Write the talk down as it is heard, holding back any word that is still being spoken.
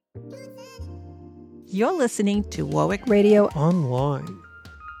You're listening to Warwick Radio Online.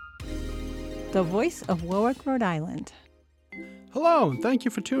 the voice of Warwick, Rhode Island. Hello, and thank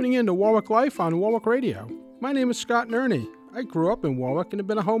you for tuning in to Warwick Life on Warwick Radio. My name is Scott Nerney. I grew up in Warwick and have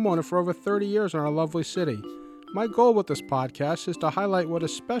been a homeowner for over 30 years in our lovely city. My goal with this podcast is to highlight what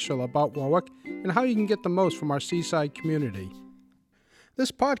is special about Warwick and how you can get the most from our seaside community.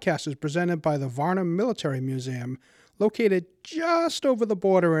 This podcast is presented by the Varnum Military Museum, located just over the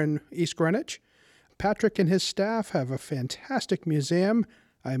border in East Greenwich. Patrick and his staff have a fantastic museum.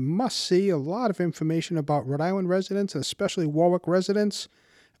 I must see a lot of information about Rhode Island residents, and especially Warwick residents.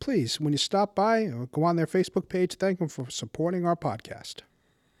 Please, when you stop by, or go on their Facebook page, thank them for supporting our podcast.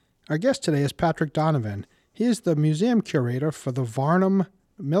 Our guest today is Patrick Donovan. He is the museum curator for the Varnum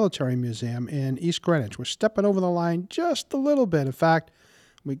Military Museum in East Greenwich. We're stepping over the line just a little bit. In fact,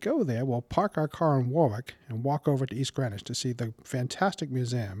 we go there, we'll park our car in Warwick and walk over to East Greenwich to see the fantastic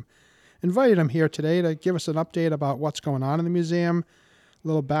museum. Invited him here today to give us an update about what's going on in the museum, a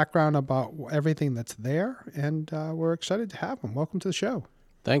little background about everything that's there, and we're excited to have him. Welcome to the show.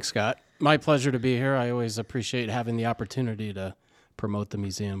 Thanks, Scott. My pleasure to be here. I always appreciate having the opportunity to promote the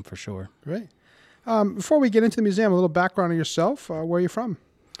museum for sure. Great. Before we get into the museum, a little background on yourself. Where are you from?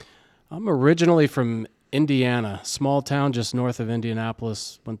 I'm originally from Indiana, small town just north of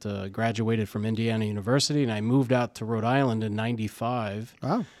Indianapolis. Graduated from Indiana University, and I moved out to Rhode Island in '95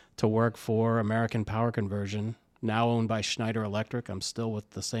 to work for American Power Conversion, now owned by Schneider Electric. I'm still with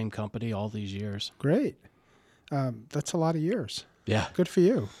the same company all these years. Great. That's a lot of years. Yeah. Good for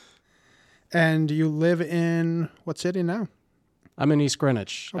you. And you live in what city now? I'm in East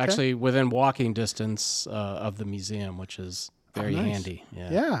Greenwich, Okay. actually within walking distance of the museum, which is very nice. handy.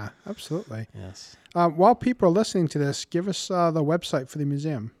 Yeah, absolutely. Yes. While people are listening to this, give us the website for the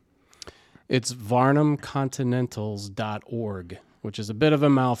museum. It's varnumcontinentals.org, which is a bit of a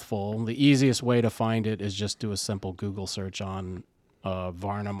mouthful. The easiest way to find it is just do a simple Google search on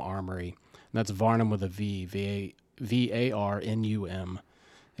Varnum Armory. And that's Varnum with a V, V-A-R-N-U-M,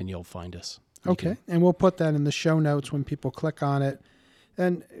 and you'll find us. Okay, and we'll put that in the show notes when people click on it.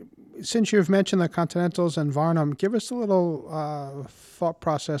 And since you've mentioned the Continentals and Varnum, give us a little thought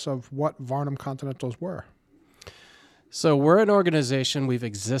process of what Varnum Continentals were. So we're an organization. We've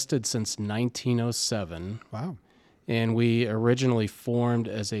existed since 1907. Wow. And we originally formed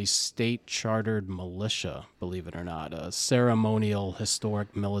as a state-chartered militia, believe it or not, a ceremonial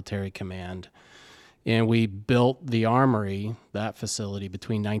historic military command. And we built the armory, that facility,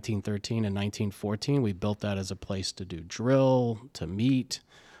 between 1913 and 1914. We built that as a place to do drill, to meet,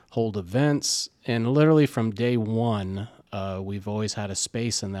 hold events. And literally from day one, we've always had a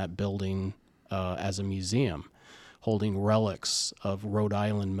space in that building as a museum, holding relics of Rhode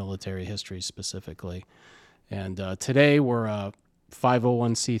Island military history specifically. And today we're a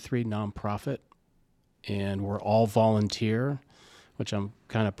 501c3 nonprofit, and we're all volunteer, which I'm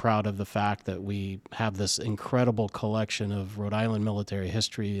kind of proud of the fact that we have this incredible collection of Rhode Island military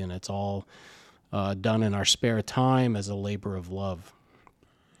history, and it's all done in our spare time as a labor of love.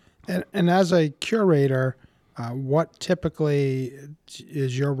 And as a curator, what typically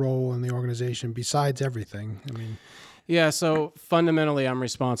is your role in the organization besides everything? I mean, Yeah, so fundamentally I'm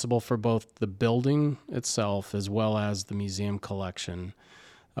responsible for both the building itself as well as the museum collection.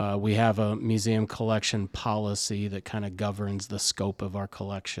 We have a museum collection policy that kind of governs the scope of our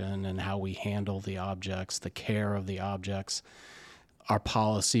collection and how we handle the objects, the care of the objects. Our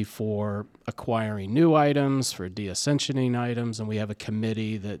policy for acquiring new items, for deascensioning items, and we have a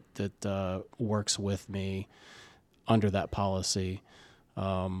committee that works with me under that policy.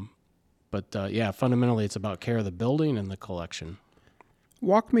 But fundamentally it's about care of the building and the collection.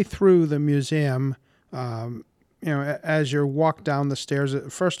 walk me through the museum. As you walk down the stairs,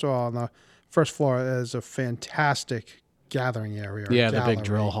 first of all, on the first floor is a fantastic gathering area. Yeah, the big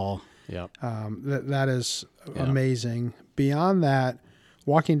drill hall. Yeah. That is amazing. Beyond that,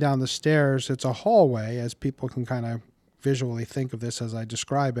 walking down the stairs, it's a hallway, as people can kind of visually think of this as I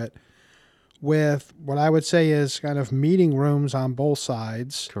describe it, with what I would say is kind of meeting rooms on both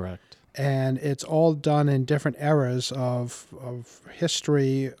sides. Correct. And it's all done in different eras of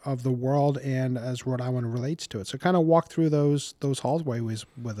history of the world and as Rhode Island relates to it. So kind of walk through those hallways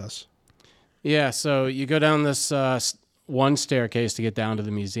with us. Yeah, so you go down this one staircase to get down to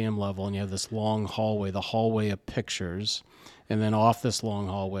the museum level, and you have this long hallway, the hallway of pictures. And then off this long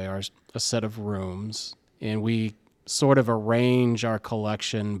hallway are a set of rooms, and we sort of arrange our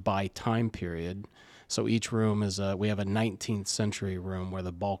collection by time period. So each room is we have a 19th century room where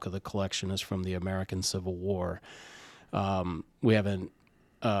the bulk of the collection is from the American Civil War. We have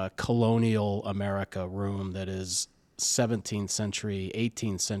a colonial America room that is 17th century,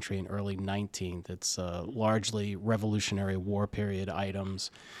 18th century, and early 19th. It's largely Revolutionary War period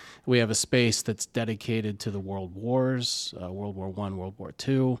items. We have a space that's dedicated to the World Wars, World War I, World War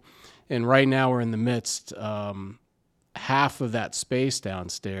II. And right now we're in the midst, half of that space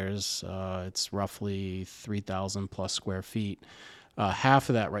downstairs, it's roughly 3,000 plus square feet. Half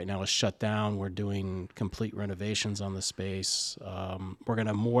of that right now is shut down. We're doing complete renovations on the space. We're going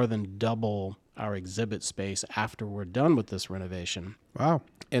to more than double our exhibit space after we're done with this renovation. Wow.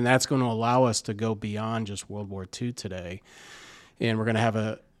 And that's going to allow us to go beyond just World War II today. And we're going to have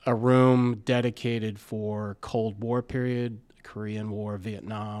a room dedicated for Cold War period, Korean War,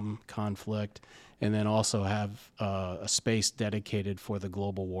 Vietnam conflict, and then also have a space dedicated for the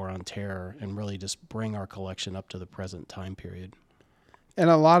global war on terror and really just bring our collection up to the present time period. And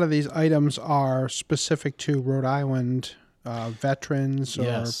a lot of these items are specific to Rhode Island veterans or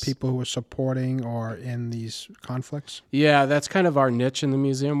Yes. people who are supporting or in these conflicts? Yeah, that's kind of our niche in the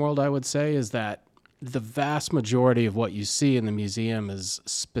museum world, I would say, is that the vast majority of what you see in the museum is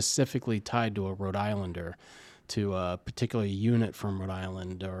specifically tied to a Rhode Islander, to a particular unit from Rhode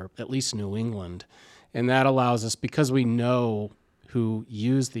Island or at least New England. And that allows us, because we know who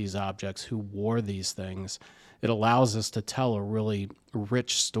used these objects, who wore these things, it allows us to tell a really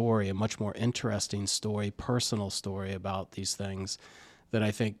rich story, a much more interesting story, personal story about these things that I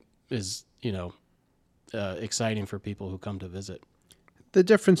think is, exciting for people who come to visit. The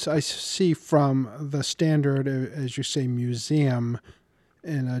difference I see from the standard, as you say, museum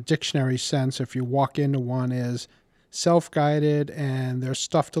in a dictionary sense, if you walk into one, is self-guided and there's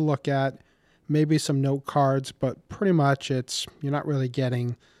stuff to look at, maybe some note cards, but pretty much you're not really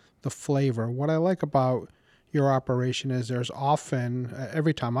getting the flavor. What I like about your operation is there's often,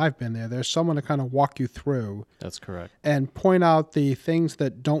 every time I've been there, there's someone to kind of walk you through. That's correct. And point out the things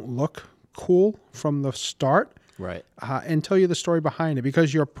that don't look cool from the start. Right. And tell you the story behind it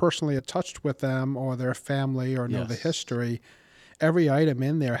because you're personally touched with them or their family or know the Yes. history. Every item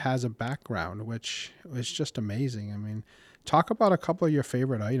in there has a background, which is just amazing. I mean, talk about a couple of your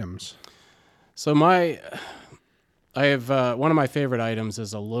favorite items. So I have one of my favorite items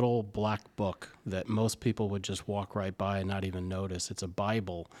is a little black book that most people would just walk right by and not even notice. It's a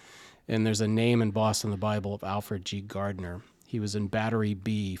Bible, and there's a name embossed in the Bible of Alfred G. Gardner. He was in Battery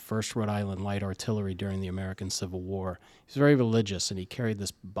B, 1st Rhode Island Light Artillery during the American Civil War. He was very religious, and he carried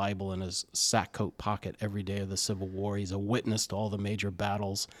this Bible in his sack coat pocket every day of the Civil War. He's a witness to all the major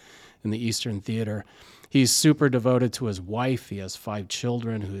battles in the Eastern Theater. He's super devoted to his wife. He has 5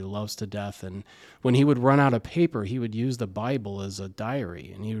 children who he loves to death. And when he would run out of paper, he would use the Bible as a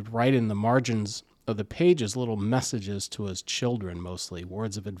diary, and he would write in the margins of the pages little messages to his children, mostly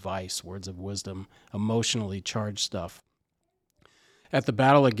words of advice, words of wisdom, emotionally charged stuff. At the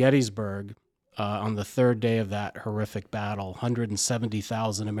Battle of Gettysburg, on the 3rd day of that horrific battle,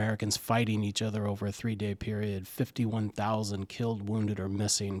 170,000 Americans fighting each other over a 3-day period, 51,000 killed, wounded, or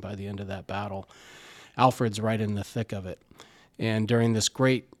missing by the end of that battle. Alfred's right in the thick of it. And during this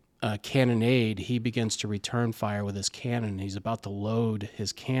great cannonade, he begins to return fire with his cannon. He's about to load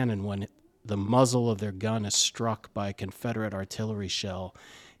his cannon when the muzzle of their gun is struck by a Confederate artillery shell,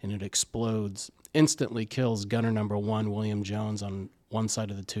 and it explodes, instantly kills gunner number 1, William Jones, on one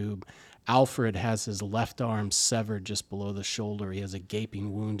side of the tube. Alfred has his left arm severed just below the shoulder. He has a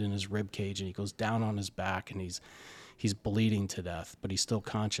gaping wound in his rib cage, and he goes down on his back, and he's bleeding to death, but he's still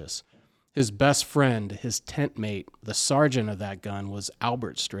conscious. His best friend, his tent mate, the sergeant of that gun, was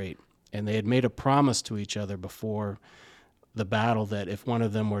Albert Strait, and they had made a promise to each other before the battle that if one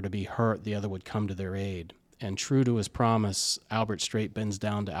of them were to be hurt, the other would come to their aid. And true to his promise, Albert Strait bends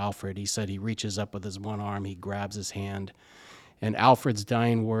down to Alfred. He said he reaches up with his one arm, he grabs his hand, and Alfred's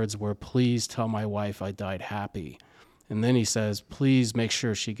dying words were, "Please tell my wife I died happy." And then he says, "Please make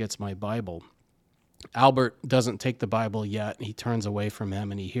sure she gets my Bible." Albert doesn't take the Bible yet. He turns away from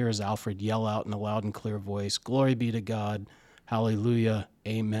him, and he hears Alfred yell out in a loud and clear voice, "Glory be to God, hallelujah,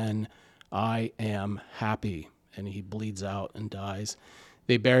 amen, I am happy." And he bleeds out and dies.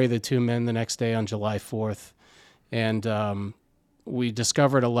 They bury the 2 men the next day on July 4th. And we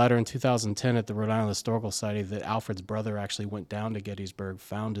discovered a letter in 2010 at the Rhode Island Historical Society that Alfred's brother actually went down to Gettysburg,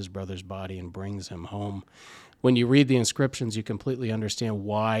 found his brother's body, and brings him home. When you read the inscriptions, you completely understand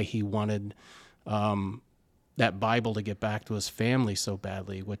why he wanted that Bible to get back to his family so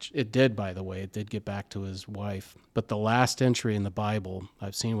badly, which it did, by the way. It did get back to his wife. But the last entry in the Bible,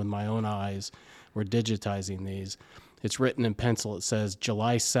 I've seen with my own eyes, we're digitizing these. It's written in pencil. It says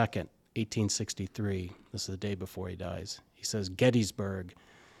July 2nd, 1863. This is the day before he dies. He says, "Gettysburg,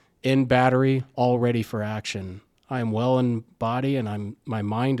 in battery, all ready for action. I am well in body, and my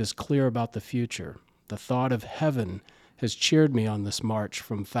mind is clear about the future. The thought of heaven has cheered me on this march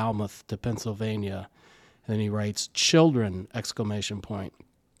from Falmouth to Pennsylvania. And then he writes, children, exclamation point,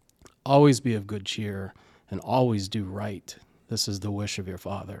 always be of good cheer and always do right. This is the wish of your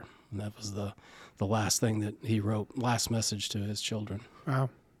father. And that was the last thing that he wrote, last message to his children. Wow.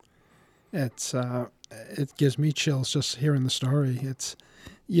 It gives me chills just hearing the story.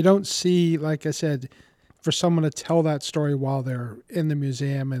 You don't see, like I said, for someone to tell that story while they're in the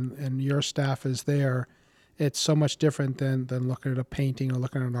museum and your staff is there, it's so much different than looking at a painting or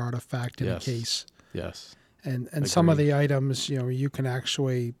looking at an artifact in a case. Yes. And some of the items, you can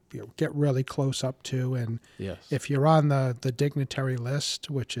actually get really close up to. And if you're on the dignitary list,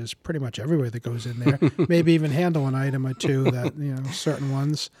 which is pretty much everywhere that goes in there, maybe even handle an item or two that, certain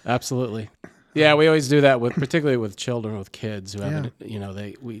ones. Absolutely. Yeah, we always do that particularly with children, with kids who haven't,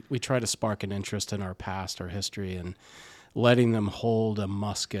 we try to spark an interest in our past, our history, and letting them hold a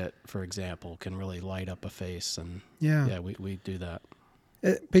musket, for example, can really light up a face. And we do that.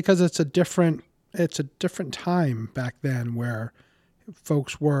 Because it's a different time back then where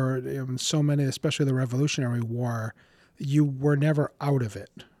folks were, in so many, especially the Revolutionary War, you were never out of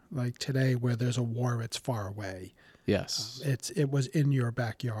it. Like today where there's a war, it's far away. Yes. It was in your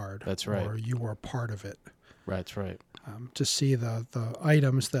backyard. That's right. Or you were a part of it. That's right. To see the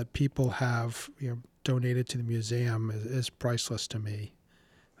items that people have donated to the museum is priceless to me.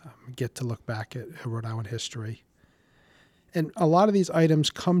 Get to look back at Rhode Island history. And a lot of these items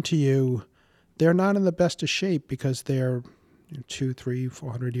come to you, they're not in the best of shape because they're 200, 300,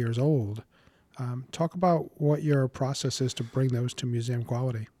 400 years old. Talk about what your process is to bring those to museum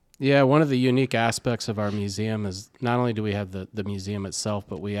quality. Yeah, one of the unique aspects of our museum is not only do we have the museum itself,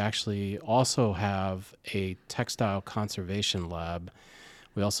 but we actually also have a textile conservation lab.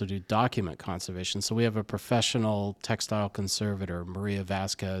 We also do document conservation. So we have a professional textile conservator, Maria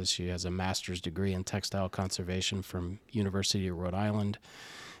Vasquez. She has a master's degree in textile conservation from University of Rhode Island.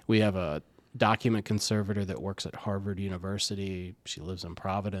 We have a document conservator that works at Harvard University. She lives in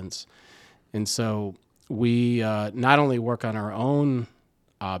Providence. And so we not only work on our own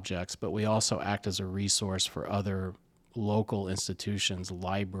objects, but we also act as a resource for other local institutions,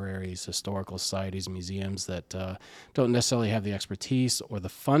 libraries, historical societies, museums that don't necessarily have the expertise or the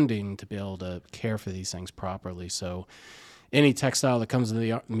funding to be able to care for these things properly. So any textile that comes into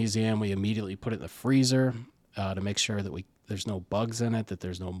the museum, we immediately put it in the freezer to make sure that there's no bugs in it, that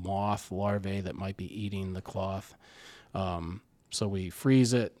there's no moth larvae that might be eating the cloth. So we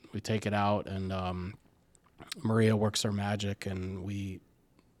freeze it, we take it out, and Maria works her magic, and we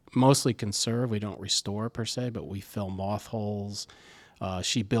mostly conserve. We don't restore per se, but we fill moth holes.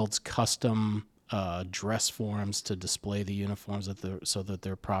 She builds custom dress forms to display the uniforms so that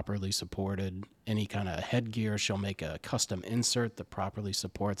they're properly supported. Any kind of headgear, she'll make a custom insert that properly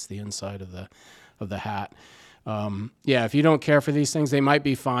supports the inside of the hat. If you don't care for these things, they might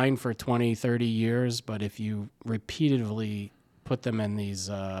be fine for 20, 30 years, but if you repeatedly put them in these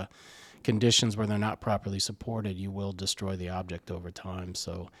conditions where they're not properly supported, you will destroy the object over time.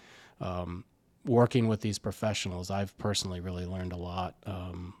 So working with these professionals, I've personally really learned a lot.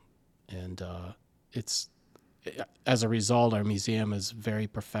 It's as a result, our museum is very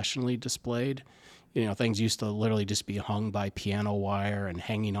professionally displayed. Things used to literally just be hung by piano wire and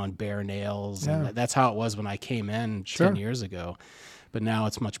hanging on bare nails. Yeah. And that's how it was when I came in 10 years ago. But now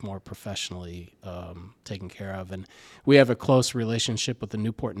it's much more professionally taken care of. And we have a close relationship with the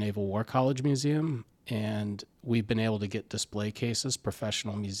Newport Naval War College Museum, and we've been able to get display cases,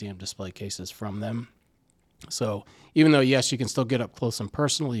 professional museum display cases from them. So even though, yes, you can still get up close and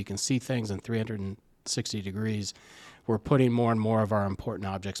personal, you can see things in 360 degrees, we're putting more and more of our important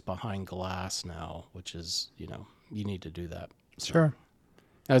objects behind glass now, which is, you need to do that. So sure.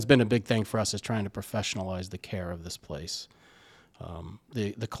 That's been a big thing for us, is trying to professionalize the care of this place.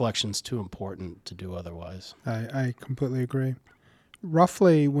 The collection's too important to do otherwise. I completely agree.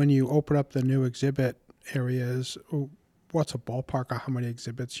 Roughly, when you open up the new exhibit areas, what's a ballpark of how many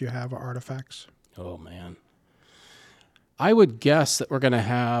exhibits you have, artifacts? Oh, man. I would guess that we're going to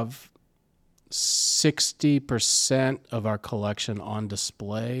have 60% of our collection on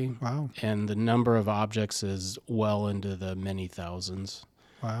display. Wow. And the number of objects is well into the many thousands.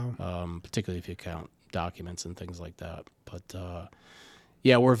 Wow. Particularly if you count documents and things like that. But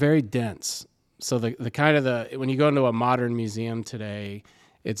we're very dense. So when you go into a modern museum today,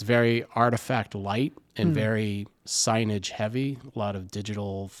 it's very artifact light and very signage heavy, a lot of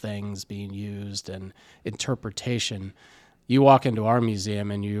digital things being used and interpretation. You walk into our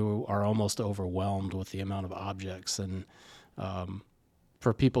museum and you are almost overwhelmed with the amount of objects. And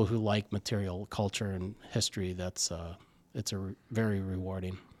for people who like material culture and history, it's very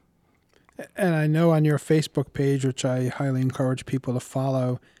rewarding. And I know on your Facebook page, which I highly encourage people to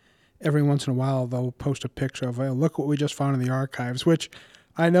follow, every once in a while they'll post a picture of, oh, look what we just found in the archives, which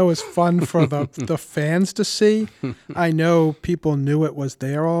I know is fun for the fans to see. I know people knew it was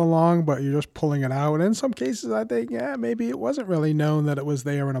there all along, but you're just pulling it out. And in some cases, I think, maybe it wasn't really known that it was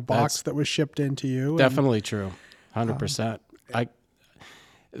there in a box that was shipped into you. Definitely true. 100%.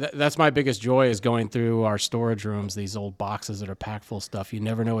 That's my biggest joy is going through our storage rooms, these old boxes that are packed full of stuff. You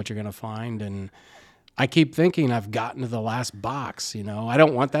never know what you're going to find. And I keep thinking I've gotten to the last box. I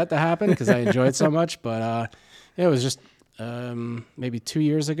don't want that to happen because I enjoy it so much. But it was just maybe 2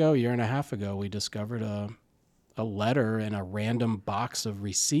 years ago, a year and a half ago, we discovered a letter in a random box of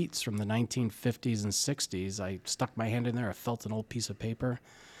receipts from the 1950s and 60s. I stuck my hand in there. I felt an old piece of paper.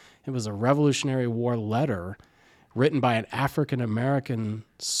 It was a Revolutionary War letter written by an African-American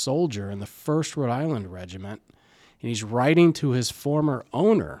soldier in the 1st Rhode Island Regiment. And he's writing to his former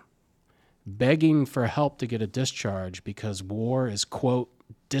owner, begging for help to get a discharge because war is, quote,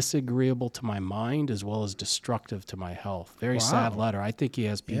 disagreeable to my mind as well as destructive to my health. Very sad letter. I think he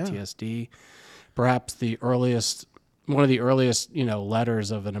has PTSD. Yeah. Perhaps one of the earliest,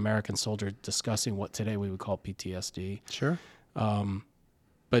 letters of an American soldier discussing what today we would call PTSD. Sure.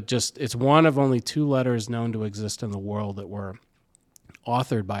 But it's one of only 2 letters known to exist in the world that were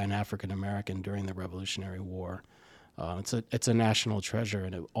authored by an African American during the Revolutionary War. It's a national treasure,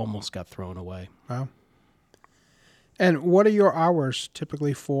 and it almost got thrown away. Wow. And what are your hours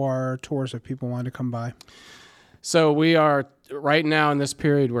typically for tours if people want to come by? So we are right now in this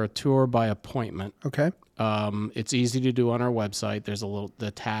period. We're a tour by appointment. Okay. It's easy to do on our website. There's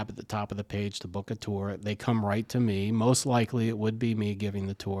the tab at the top of the page to book a tour. They come right to me. Most likely it would be me giving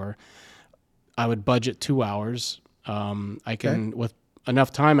the tour. I would budget 2 hours. I can, with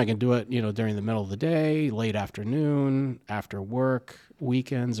enough time, I can do it, during the middle of the day, late afternoon, after work,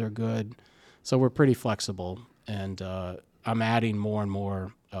 weekends are good. So we're pretty flexible, and I'm adding more and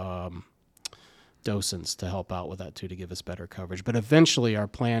more docents to help out with that too, to give us better coverage. But eventually our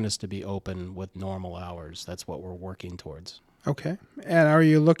plan is to be open with normal hours. That's what we're working towards. Okay. And are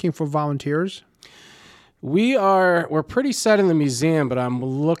you looking for volunteers? We're pretty set in the museum, but I'm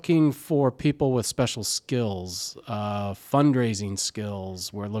looking for people with special skills, fundraising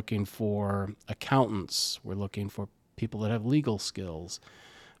skills. We're looking for accountants. We're looking for people that have legal skills.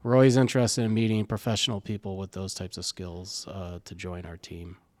 We're always interested in meeting professional people with those types of skills to join our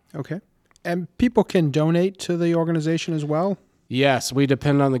team. Okay. And people can donate to the organization as well? Yes, we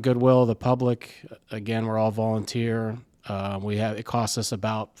depend on the goodwill of the public. Again, we're all volunteer. It costs us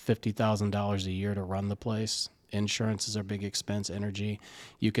about $50,000 a year to run the place. Insurance is our big expense, energy.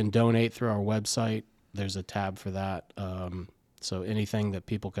 You can donate through our website. There's a tab for that. So anything that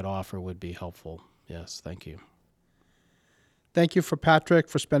people could offer would be helpful. Yes, thank you. Thank you Patrick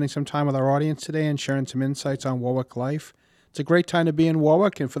for spending some time with our audience today and sharing some insights on Warwick life. It's a great time to be in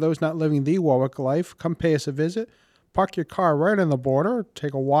Warwick, and for those not living the Warwick life, come pay us a visit. Park your car right on the border,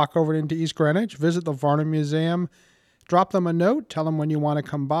 take a walk over into East Greenwich, visit the Varnum Museum, drop them a note, tell them when you want to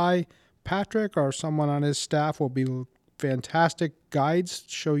come by. Patrick or someone on his staff will be fantastic guides,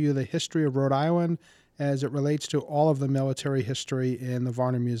 show you the history of Rhode Island as it relates to all of the military history in the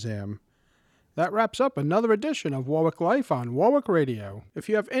Varnum Museum. That wraps up another edition of Warwick Life on Warwick Radio. If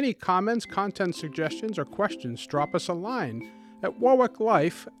you have any comments, content suggestions, or questions, drop us a line at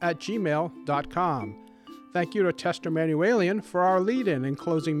warwicklife@gmail.com. Thank you to Tester Manuelian for our lead-in and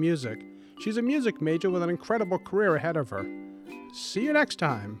closing music. She's a music major with an incredible career ahead of her. See you next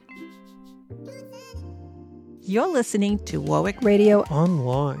time. You're listening to Warwick Radio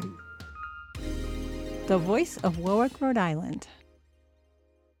Online. the voice of Warwick, Rhode Island.